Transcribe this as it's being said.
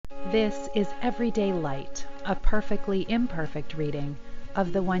This is Everyday Light, a perfectly imperfect reading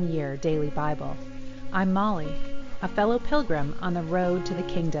of the One Year Daily Bible. I'm Molly, a fellow pilgrim on the road to the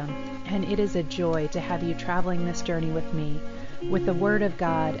kingdom, and it is a joy to have you traveling this journey with me, with the Word of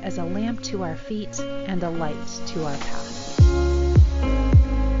God as a lamp to our feet and a light to our path.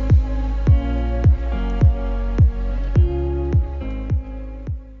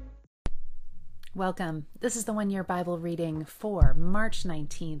 Welcome. This is the One Year Bible reading for March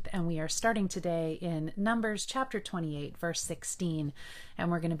 19th, and we are starting today in Numbers chapter 28, verse 16,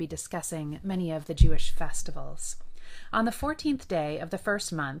 and we're going to be discussing many of the Jewish festivals. On the 14th day of the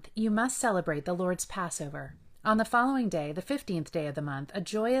first month, you must celebrate the Lord's Passover. On the following day, the 15th day of the month, a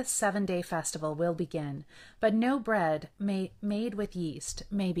joyous 7-day festival will begin, but no bread made with yeast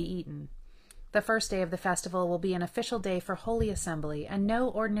may be eaten. The first day of the festival will be an official day for Holy Assembly, and no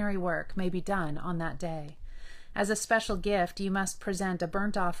ordinary work may be done on that day. As a special gift, you must present a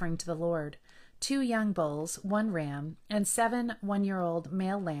burnt offering to the Lord: 2 young bulls, 1 ram, and 7 one-year-old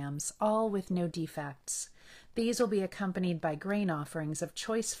male lambs, all with no defects. These will be accompanied by grain offerings of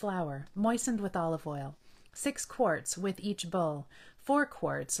choice flour, moistened with olive oil, 6 quarts with each bull, 4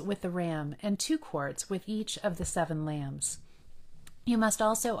 quarts with the ram, and 2 quarts with each of the 7 lambs. You must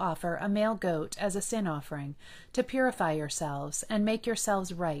also offer a male goat as a sin offering to purify yourselves and make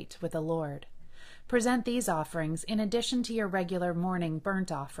yourselves right with the Lord. Present these offerings in addition to your regular morning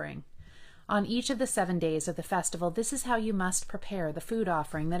burnt offering. On each of the 7 days of the festival, this is how you must prepare the food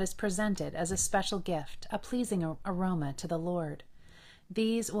offering that is presented as a special gift, a pleasing aroma to the Lord.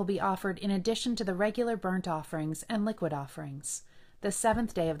 These will be offered in addition to the regular burnt offerings and liquid offerings. The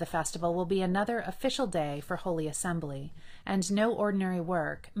 7th day of the festival will be another official day for Holy Assembly, and no ordinary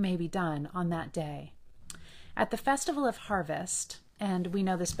work may be done on that day. At the Festival of Harvest, and we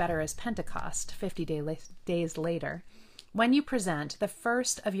know this better as Pentecost, 50 days later, when you present the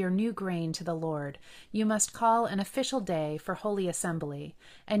first of your new grain to the Lord, you must call an official day for Holy Assembly,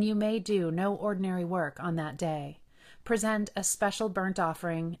 and you may do no ordinary work on that day. Present a special burnt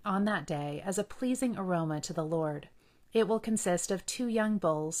offering on that day as a pleasing aroma to the Lord. It will consist of 2 young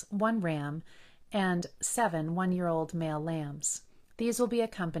bulls, 1 ram, and 7 one-year-old male lambs. These will be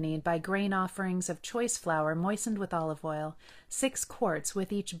accompanied by grain offerings of choice flour moistened with olive oil, 6 quarts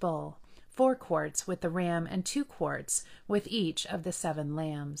with each bull, 4 quarts with the ram, and 2 quarts with each of the 7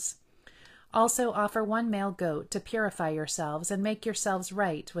 lambs. Also offer 1 male goat to purify yourselves and make yourselves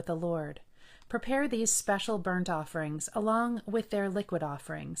right with the Lord. Prepare these special burnt offerings along with their liquid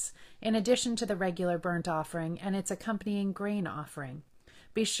offerings, in addition to the regular burnt offering and its accompanying grain offering.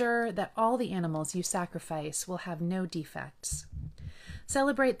 Be sure that all the animals you sacrifice will have no defects.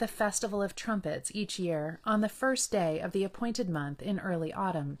 Celebrate the Festival of Trumpets each year on the first day of the appointed month in early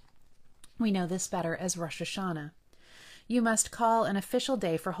autumn. We know this better as Rosh Hashanah. You must call an official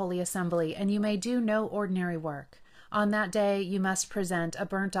day for Holy Assembly, and you may do no ordinary work. On that day, you must present a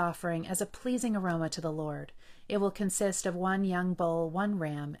burnt offering as a pleasing aroma to the Lord. It will consist of 1 young bull, 1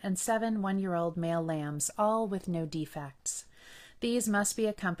 ram, and 7 one-year-old male lambs, all with no defects. These must be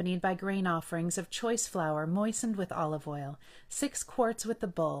accompanied by grain offerings of choice flour moistened with olive oil, 6 quarts with the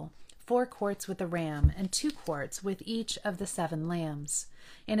bull, 4 quarts with the ram, and 2 quarts with each of the 7 lambs.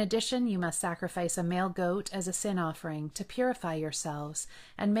 In addition, you must sacrifice a male goat as a sin offering to purify yourselves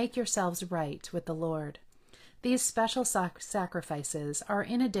and make yourselves right with the Lord. These special sacrifices are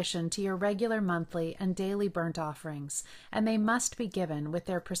in addition to your regular monthly and daily burnt offerings, and they must be given with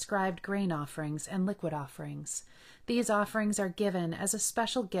their prescribed grain offerings and liquid offerings. These offerings are given as a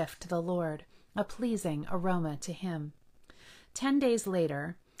special gift to the Lord, a pleasing aroma to Him. 10 days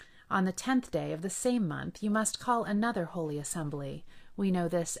later, on the 10th day of the same month, you must call another Holy Assembly. We know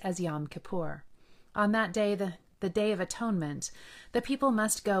this as Yom Kippur. On that day, the Day of Atonement, the people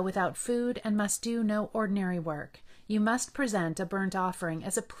must go without food and must do no ordinary work. You must present a burnt offering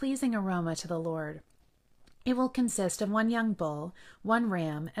as a pleasing aroma to the Lord. It will consist of 1 young bull, 1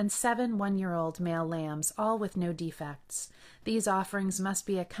 ram, and 7 one-year-old male lambs, all with no defects. These offerings must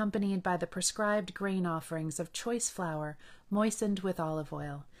be accompanied by the prescribed grain offerings of choice flour moistened with olive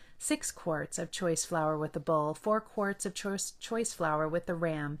oil, 6 quarts of choice flour with the bull, 4 quarts of choice flour with the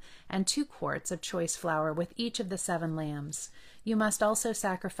ram, and 2 quarts of choice flour with each of the 7 lambs. You must also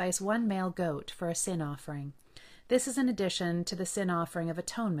sacrifice 1 male goat for a sin offering. This is in addition to the sin offering of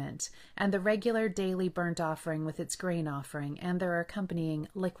atonement and the regular daily burnt offering with its grain offering and their accompanying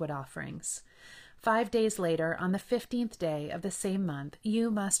liquid offerings. 5 days later, on the 15th day of the same month, you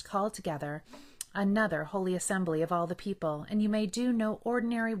must call together another Holy Assembly of all the people, and you may do no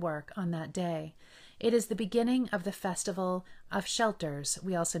ordinary work on that day. It is the beginning of the Festival of Shelters.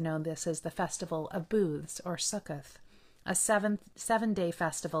 We also know this as the Festival of Booths, or Sukkoth. a seven-day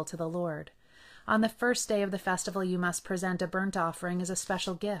festival to the Lord. On the first day of the festival you must present a burnt offering as a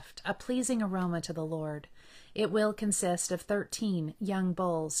special gift, a pleasing aroma to the Lord. It will consist of 13 young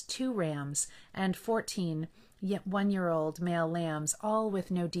bulls, 2 rams, and 14 one-year-old male lambs, all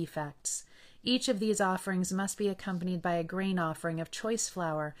with no defects. Each of these offerings must be accompanied by a grain offering of choice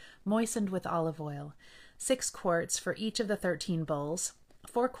flour moistened with olive oil, 6 quarts for each of the 13 bulls,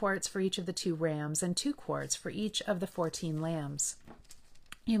 4 quarts for each of the 2 rams, and 2 quarts for each of the 14 lambs.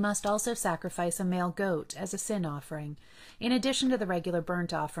 You must also sacrifice a male goat as a sin offering, in addition to the regular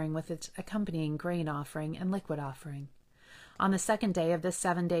burnt offering with its accompanying grain offering and liquid offering. On the second day of this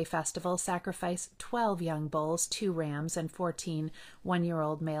 7-day festival, sacrifice 12 young bulls, 2 rams, and 14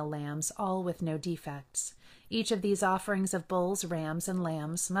 one-year-old male lambs, all with no defects. Each of these offerings of bulls, rams, and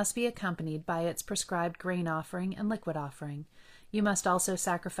lambs must be accompanied by its prescribed grain offering and liquid offering. You must also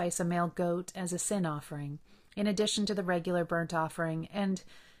sacrifice a male goat as a sin offering, in addition to the regular burnt offering and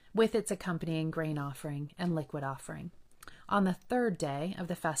with its accompanying grain offering and liquid offering. On the third day of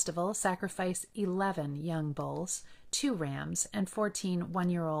the festival, sacrifice 11 young bulls, 2 rams, and 14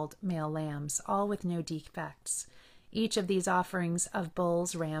 one-year-old male lambs, all with no defects. Each of these offerings of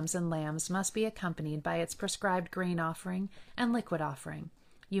bulls, rams, and lambs must be accompanied by its prescribed grain offering and liquid offering.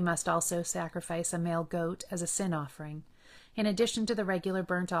 You must also sacrifice a male goat as a sin offering, in addition to the regular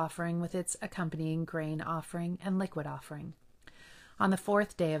burnt offering with its accompanying grain offering and liquid offering. On the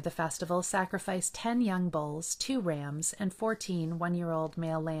fourth day of the festival, sacrifice 10 young bulls, 2 rams, and 14 one-year-old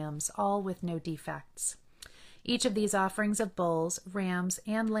male lambs, all with no defects. Each of these offerings of bulls, rams,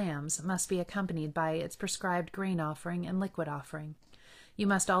 and lambs must be accompanied by its prescribed grain offering and liquid offering. You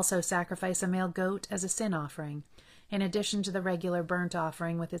must also sacrifice a male goat as a sin offering, in addition to the regular burnt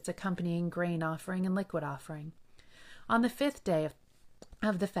offering with its accompanying grain offering and liquid offering. On the 5th day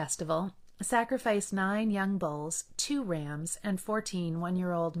of the festival, sacrifice 9 young bulls, 2 rams, and 14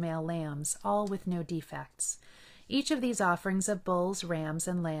 one-year-old male lambs, all with no defects. Each of these offerings of bulls, rams,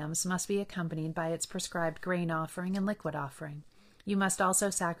 and lambs must be accompanied by its prescribed grain offering and liquid offering. You must also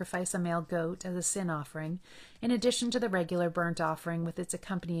sacrifice a male goat as a sin offering, in addition to the regular burnt offering with its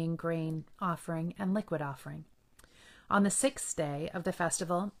accompanying grain offering and liquid offering. On the 6th day of the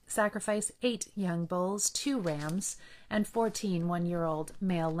festival, sacrifice 8 young bulls, 2 rams, and 14 one-year-old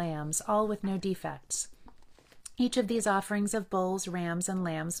male lambs, all with no defects. Each of these offerings of bulls, rams, and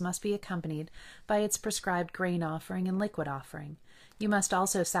lambs must be accompanied by its prescribed grain offering and liquid offering. You must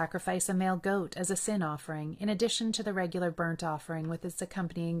also sacrifice a male goat as a sin offering, in addition to the regular burnt offering with its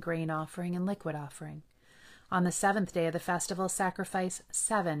accompanying grain offering and liquid offering. On the 7th day of the festival, sacrifice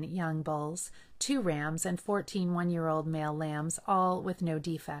 7 young bulls, 2 rams, and 14 one-year-old male lambs, all with no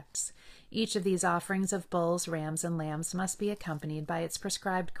defects. Each of these offerings of bulls, rams, and lambs must be accompanied by its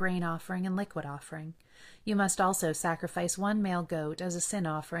prescribed grain offering and liquid offering. You must also sacrifice 1 male goat as a sin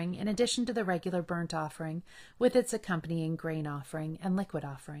offering, in addition to the regular burnt offering, with its accompanying grain offering and liquid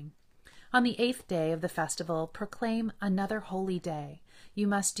offering. On the 8th day of the festival, proclaim another holy day. You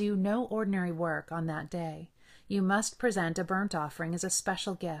must do no ordinary work on that day. You must present a burnt offering as a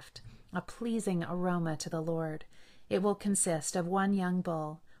special gift, a pleasing aroma to the Lord. It will consist of 1 young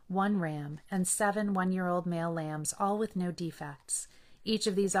bull, 1 ram, and 7 one-year-old male lambs, all with no defects. Each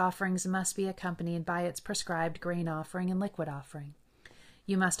of these offerings must be accompanied by its prescribed grain offering and liquid offering.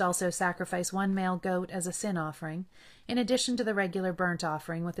 You must also sacrifice 1 male goat as a sin offering, in addition to the regular burnt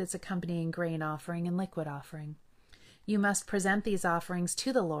offering with its accompanying grain offering and liquid offering. You must present these offerings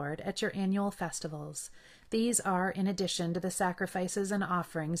to the Lord at your annual festivals. These are in addition to the sacrifices and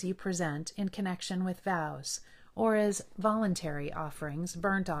offerings you present in connection with vows, or as voluntary offerings,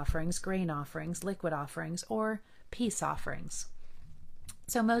 burnt offerings, grain offerings, liquid offerings, or peace offerings.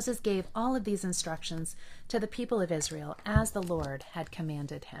 So Moses gave all of these instructions to the people of Israel as the Lord had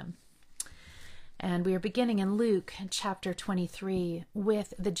commanded him. And we are beginning in Luke chapter 23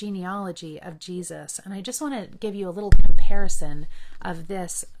 with the genealogy of Jesus. And I just want to give you a little comparison of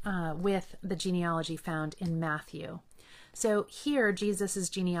this with the genealogy found in Matthew. So here, Jesus'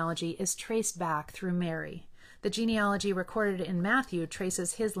 genealogy is traced back through Mary. The genealogy recorded in Matthew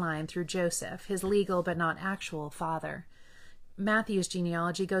traces his line through Joseph, his legal but not actual father. Matthew's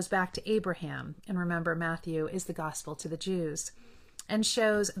genealogy goes back to Abraham. And remember, Matthew is the gospel to the Jews, and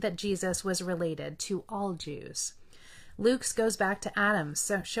shows that Jesus was related to all Jews. Luke's goes back to Adam,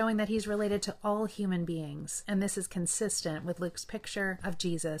 so showing that he's related to all human beings, and this is consistent with Luke's picture of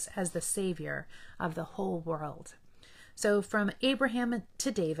Jesus as the Savior of the whole world. So from Abraham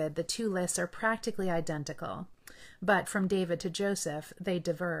to David, the 2 lists are practically identical, but from David to Joseph, they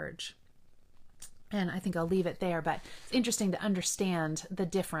diverge. And I think I'll leave it there, but it's interesting to understand the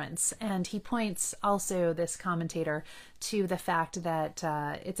difference. And he points also, this commentator, to the fact that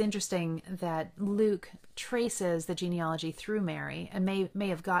it's interesting that Luke traces the genealogy through Mary and may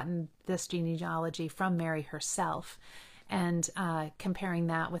have gotten this genealogy from Mary herself, and comparing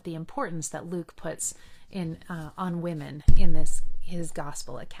that with the importance that Luke puts in on women in his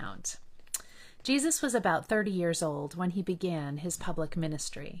gospel account. Jesus was about 30 years old when he began his public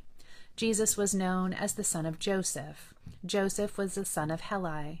ministry. Jesus was known as the son of Joseph. Joseph was the son of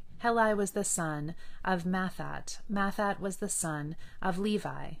Heli. Heli was the son of Mathat. Mathat was the son of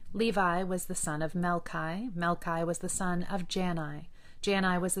Levi. Levi was the son of Melchi. Melchi was the son of Jani.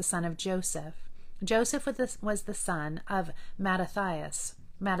 Jani was the son of Joseph. Joseph was the son of Mattathias.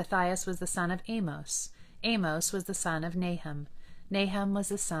 Mattathias was the son of Amos. Amos was the son of Nahum. Nahum was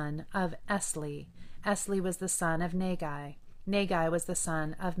the son of Esli. Esli was the son of Nagai. Nagai was the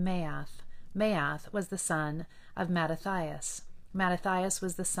son of Maath. Maath was the son of Mattathias. Mattathias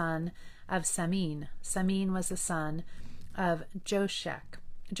was the son of Samin. Samin was the son of Joshech.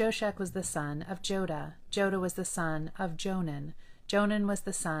 Joshech was the son of Joda. Joda was the son of Jonan. Jonan was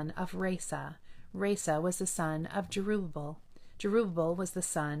the son of Resa. Resa was the son of Jerubbaal. Jerubbaal was the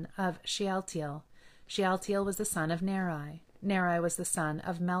son of Shealtiel. Shealtiel was the son of Neri. Neri was the son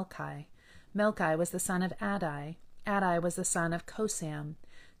of Melchi. Melchi was the son of Adai. Adai was the son of Kosam.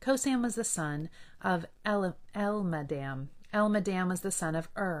 Kosam was the son of Elmadam. Elmadam was the son of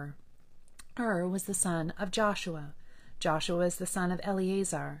Ur. Ur was the son of Joshua. Joshua was the son of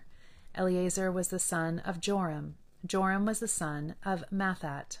Eleazar. Eleazar was the son of Joram. Joram was the son of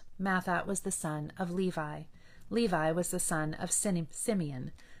Mathat. Mathat was the son of Levi. Levi was the son of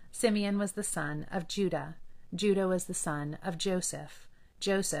Simeon. Simeon was the son of Judah. Judah was the son of Joseph.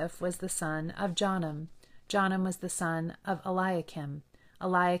 Joseph was the son of Jonam. Jonam was the son of Eliakim.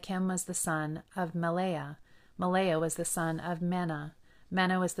 Eliakim was the son of Melea. Melea was the son of Menna.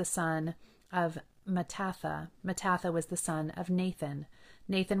 Menna was the son of Mattatha. Mattatha was the son of Nathan.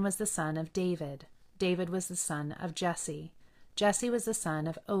 Nathan was the son of David. David was the son of Jesse. Jesse was the son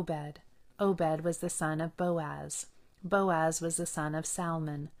of Obed. Obed was the son of Boaz. Boaz was the son of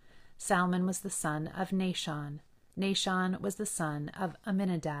Salmon. Salmon was the son of Nahshon. Nahshon was the son of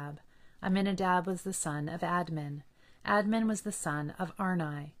Amminadab. Amminadab was the son of Admin. Admin was the son of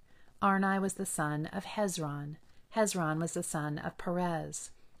Arni. Arni was the son of Hezron. Hezron was the son of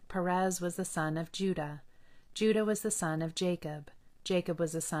Perez. Perez was the son of Judah. Judah was the son of Jacob. Jacob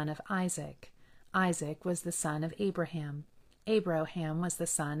was the son of Isaac. Isaac was the son of Abraham. Abraham was the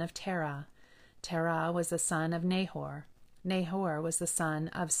son of Terah. Terah was the son of Nahor. Nahor was the son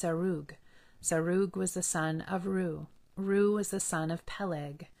of Sarug. Sarug was the son of Ru. Ru was the son of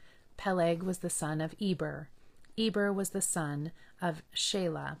Peleg. Peleg was the son of Eber. Eber was the son of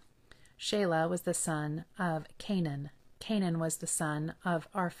Shelah. Shelah was the son of Canaan. Canaan was the son of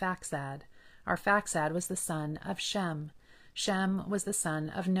Arphaxad. Arphaxad was the son of Shem. Shem was the son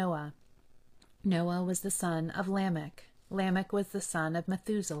of Noah. Noah was the son of Lamech. Lamech was the son of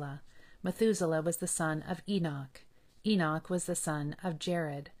Methuselah. Methuselah was the son of Enoch. Enoch was the son of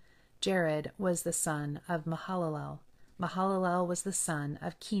Jared. Jared was the son of Mahalalel. Mahalalel was the son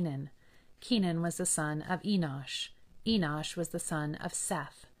of Kenan. Kenan was the son of Enosh. Enosh was the son of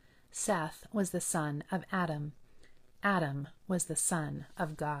Seth. Seth was the son of Adam. Adam was the son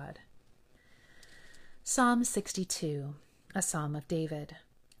of God. Psalm 62, a psalm of David.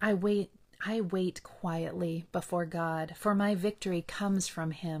 I wait quietly before God, for my victory comes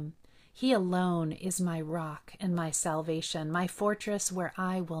from him. He alone is my rock and my salvation, my fortress where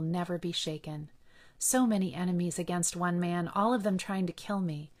I will never be shaken. So many enemies against one man, all of them trying to kill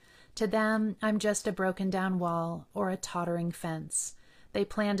me. To them, I'm just a broken down wall or a tottering fence. They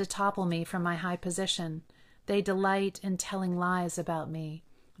plan to topple me from my high position. They delight in telling lies about me.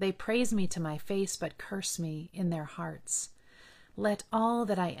 They praise me to my face, but curse me in their hearts. Let all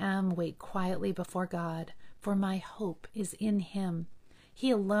that I am wait quietly before God, for my hope is in him. He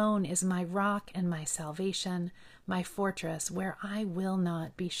alone is my rock and my salvation, my fortress where I will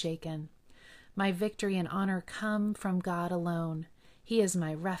not be shaken. My victory and honor come from God alone. He is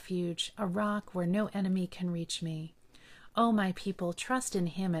my refuge, a rock where no enemy can reach me. O my people, trust in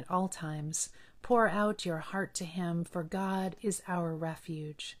him at all times. Pour out your heart to him, for God is our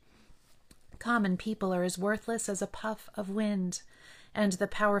refuge. Common people are as worthless as a puff of wind, and the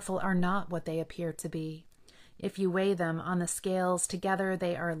powerful are not what they appear to be. If you weigh them on the scales together,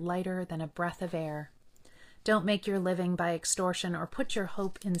 they are lighter than a breath of air. Don't make your living by extortion or put your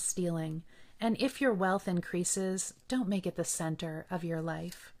hope in stealing. And if your wealth increases, don't make it the center of your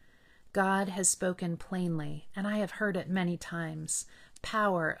life. God has spoken plainly, and I have heard it many times.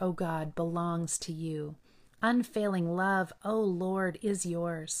 Power, O God, belongs to you. Unfailing love, O Lord, is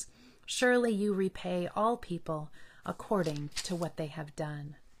yours. Surely you repay all people according to what they have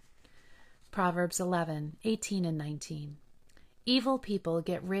done. Proverbs 11:18 and 19. Evil people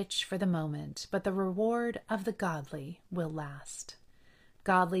get rich for the moment, but the reward of the godly will last.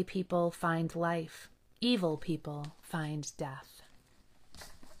 Godly people find life. Evil people find death.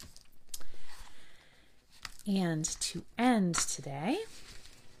 And to end today,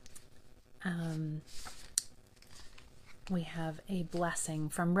 we have a blessing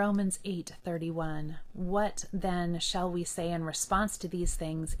from Romans 8:31. What then shall we say in response to these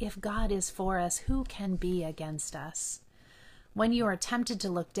things? If God is for us, who can be against us? When you are tempted to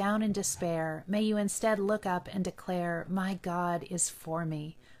look down in despair, may you instead look up and declare, my God is for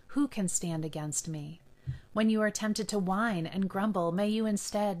me. Who can stand against me? When you are tempted to whine and grumble, may you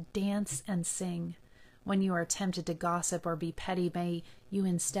instead dance and sing. When you are tempted to gossip or be petty, may you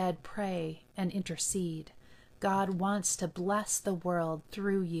instead pray and intercede. God wants to bless the world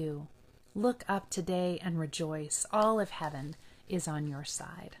through you. Look up today and rejoice. All of heaven is on your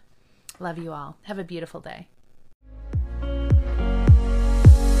side. Love you all. Have a beautiful day.